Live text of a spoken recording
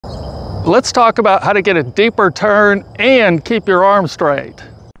Let's talk about how to get a deeper turn and keep your arm straight.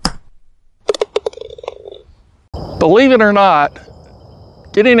 Believe it or not,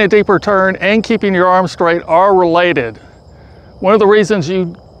 getting a deeper turn and keeping your arm straight are related. One of the reasons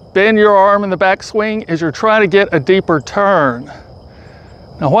you bend your arm in the backswing is you're trying to get a deeper turn.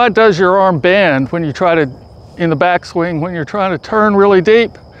 Now, why does your arm bend when you try to, in the backswing, when you're trying to turn really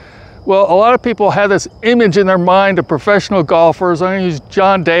deep? Well, a lot of people have this image in their mind of professional golfers. I'm going to use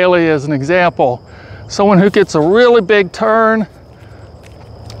John Daly as an example. Someone who gets a really big turn,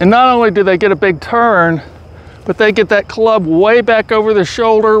 and not only do they get a big turn, but they get that club way back over the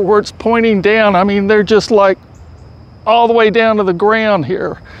shoulder where it's pointing down. I mean, they're just like all the way down to the ground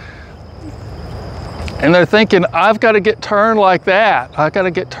here. And they're thinking, I've got to get turned like that. I've got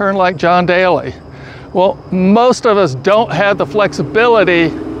to get turned like John Daly. Well, most of us don't have the flexibility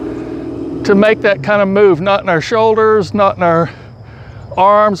to make that kind of move, not in our shoulders, not in our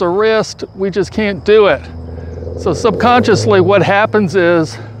arms or wrist. We just can't do it. So subconsciously what happens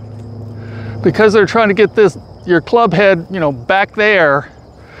is, because they're trying to get this, your club head, back there,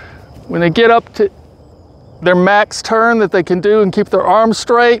 when they get up to their max turn that they can do and keep their arms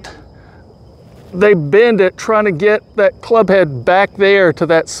straight, they bend it trying to get that club head back there to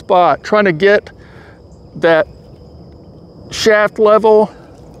that spot, trying to get that shaft level,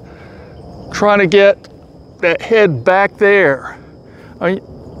 trying to get that head back there.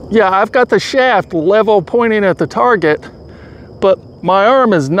 Yeah, I've got the shaft level pointing at the target, but my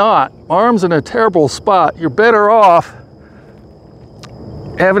arm is not. My arm's in a terrible spot. You're better off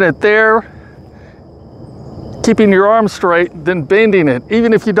having it there, keeping your arm straight, than bending it,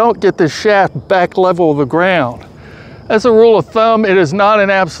 even if you don't get the shaft back level of the ground. As a rule of thumb, it is not an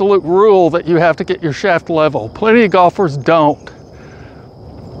absolute rule that you have to get your shaft level. Plenty of golfers don't.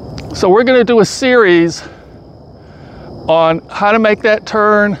 So we're going to do a series on how to make that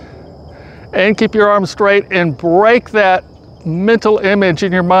turn and keep your arm straight and break that mental image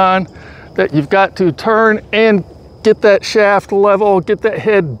in your mind that you've got to turn and get that shaft level, get that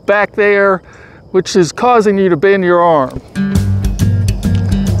head back there, which is causing you to bend your arm.